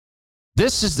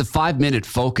This is the 5-minute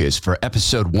focus for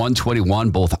episode 121,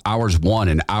 both hours 1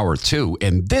 and hour 2.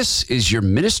 And this is your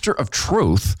minister of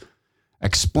truth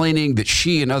explaining that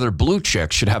she and other blue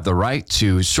chicks should have the right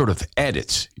to sort of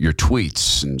edit your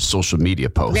tweets and social media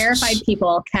posts. Verified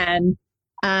people can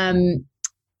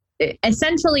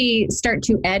essentially start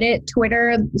to edit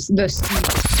Twitter.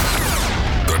 The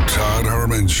Todd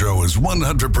Herman Show is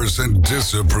 100%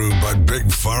 disapproved by big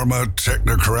pharma,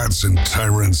 technocrats, and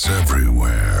tyrants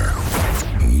everywhere.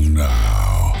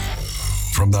 Now,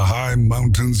 from the high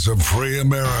mountains of free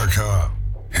America,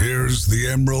 here's the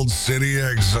Emerald City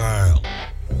exile,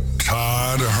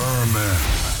 Todd Herman.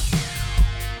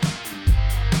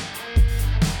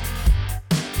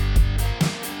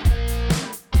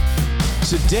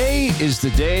 Today is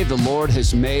the day the Lord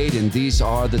has made, and these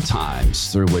are the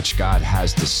times through which God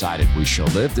has decided we shall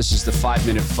live. This is the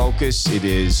 5-minute focus. It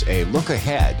is a look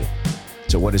ahead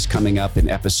to what is coming up in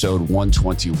episode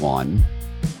 121.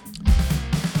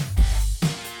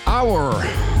 Our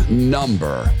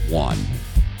number one.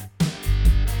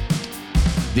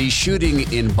 The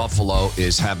shooting in Buffalo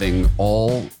is having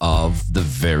all of the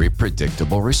very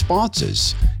predictable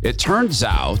responses. It turns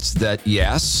out that,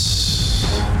 yes,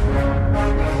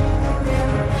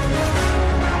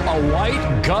 a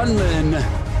white gunman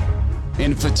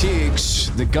in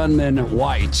fatigues, the gunman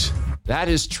white. That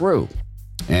is true.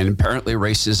 And apparently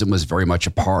racism was very much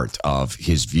a part of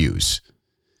his views.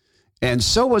 And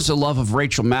so was the love of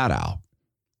Rachel Maddow.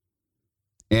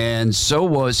 And so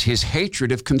was his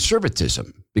hatred of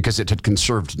conservatism, because it had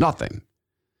conserved nothing.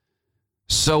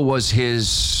 So was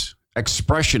his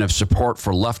expression of support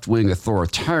for left-wing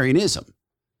authoritarianism.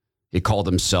 He called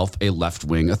himself a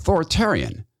left-wing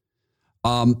authoritarian.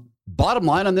 Bottom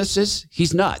line on this is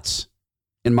he's nuts.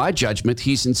 In my judgment,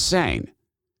 he's insane.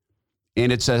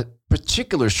 And it's a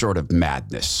particular sort of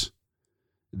madness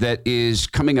that is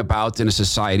coming about in a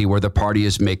society where the party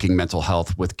is making mental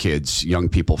health with kids, young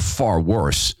people, far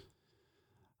worse.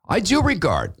 I do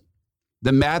regard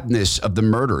the madness of the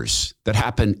murders that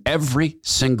happen every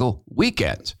single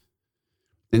weekend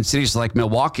in cities like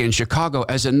Milwaukee and Chicago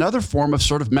as another form of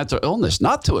sort of mental illness.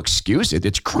 Not to excuse it,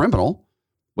 it's criminal.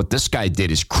 What this guy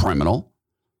did is criminal.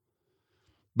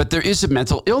 But there is a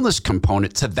mental illness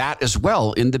component to that as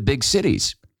well in the big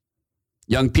cities.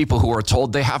 Young people who are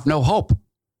told they have no hope.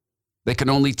 They can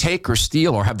only take or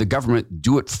steal or have the government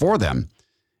do it for them.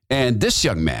 And this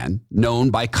young man, known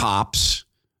by cops,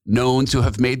 known to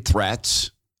have made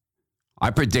threats, I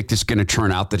predict it's going to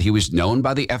turn out that he was known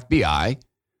by the FBI,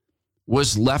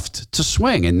 was left to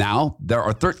swing. And now there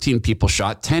are 13 people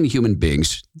shot, 10 human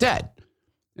beings dead.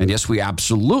 And yes, we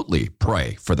absolutely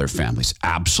pray for their families.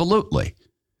 Absolutely.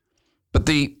 But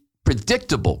the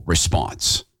predictable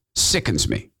response sickens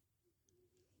me.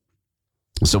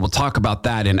 So we'll talk about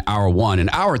that in hour 1. In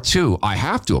hour 2, I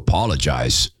have to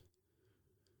apologize.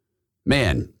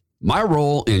 Man, my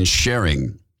role in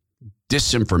sharing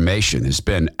disinformation has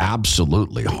been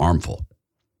absolutely harmful.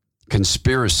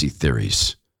 Conspiracy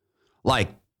theories, like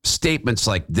statements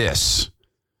like this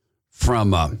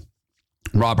from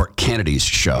Robert Kennedy's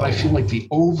show. I feel like the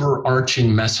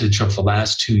overarching message of the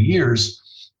last 2 years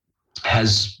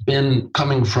has been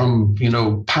coming from,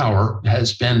 power,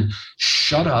 has been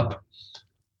shut up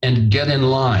and get in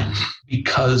line,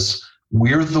 because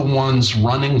we're the ones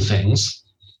running things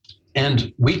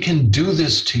and we can do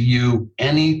this to you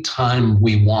anytime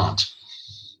we want.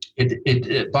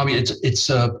 Bobby, it's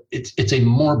a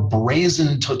more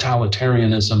brazen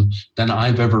totalitarianism than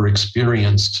I've ever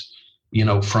experienced,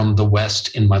 from the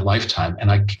West in my lifetime.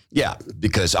 And yeah,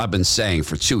 because I've been saying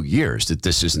for 2 years that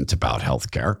this isn't about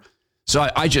healthcare. So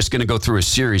I just going to go through a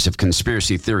series of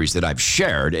conspiracy theories that I've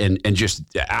shared and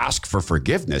just ask for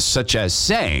forgiveness, such as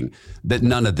saying that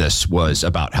none of this was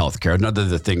about healthcare, none of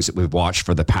the things that we've watched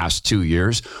for the past 2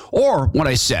 years, or when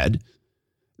I said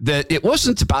that it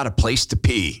wasn't about a place to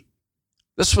pee.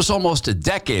 This was almost a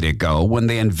decade ago when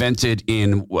they invented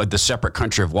in the separate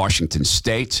country of Washington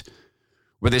State,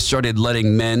 where they started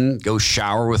letting men go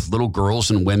shower with little girls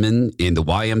and women in the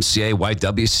YMCA,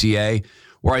 YWCA,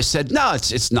 where I said, no,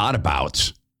 it's not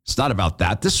about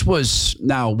that. This was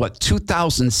now,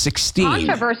 2016.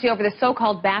 Controversy over the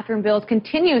so-called bathroom bills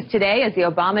continues today as the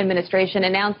Obama administration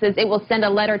announces it will send a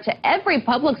letter to every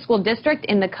public school district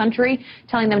in the country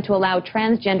telling them to allow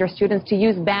transgender students to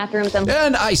use bathrooms.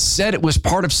 And I said it was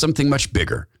part of something much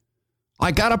bigger.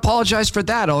 I got to apologize for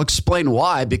that. I'll explain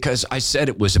why, because I said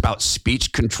it was about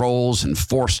speech controls and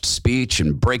forced speech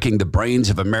and breaking the brains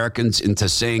of Americans into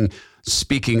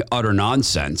speaking utter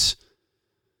nonsense.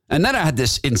 And then I had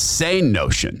this insane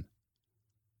notion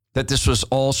that this was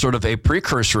all sort of a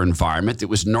precursor environment. It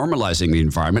was normalizing the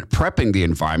environment, prepping the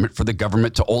environment for the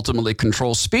government to ultimately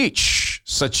control speech,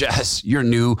 such as your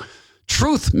new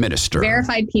truth minister.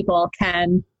 Verified people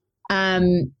can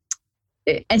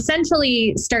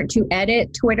essentially start to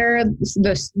edit Twitter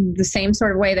the same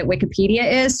sort of way that Wikipedia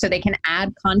is, so they can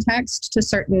add context to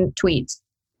certain tweets.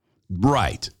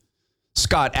 Right.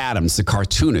 Scott Adams, the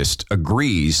cartoonist,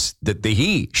 agrees that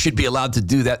he should be allowed to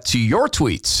do that to your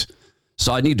tweets.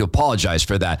 So I need to apologize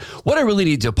for that. What I really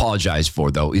need to apologize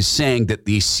for, though, is saying that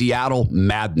the Seattle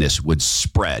madness would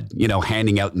spread,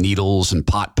 handing out needles and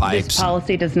pot pipes. This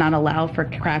policy does not allow for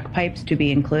crack pipes to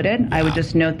be included. I would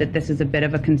just note that this is a bit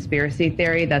of a conspiracy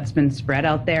theory that's been spread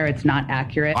out there. It's not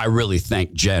accurate. I really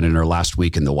thank Jen in her last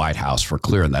week in the White House for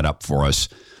clearing that up for us.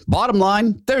 Bottom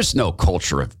line, there's no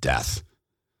culture of death.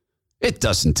 It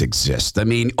doesn't exist. I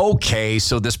mean, okay,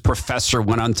 so this professor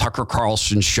went on Tucker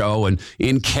Carlson's show, and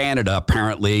in Canada,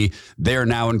 apparently, they're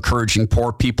now encouraging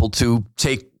poor people to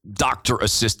take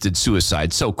doctor-assisted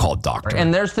suicide, so-called doctor.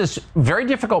 And there's this very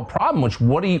difficult problem,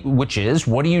 which is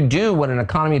what do you do when an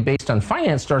economy based on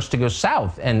finance starts to go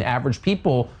south and average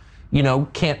people,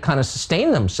 can't kind of sustain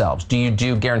themselves? Do you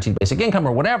do guaranteed basic income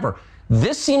or whatever?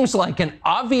 This seems like an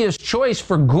obvious choice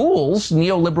for ghouls,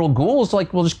 neoliberal ghouls.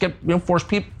 Like, we'll just force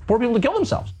poor people to kill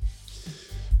themselves.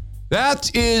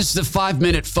 That is the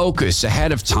 5-minute focus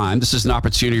ahead of time. This is an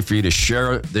opportunity for you to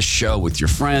share this show with your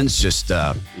friends. Just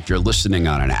if you're listening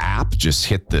on an app, just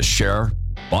hit the share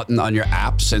button on your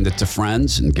app, send it to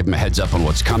friends, and give them a heads up on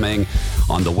what's coming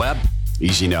on the web.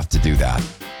 Easy enough to do that.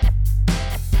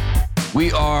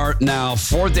 We are now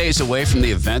 4 days away from the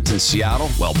event in Seattle.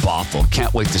 Well, Bothell,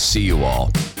 can't wait to see you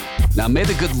all. Now, may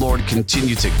the good Lord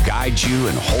continue to guide you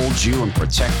and hold you and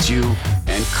protect you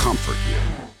and comfort you.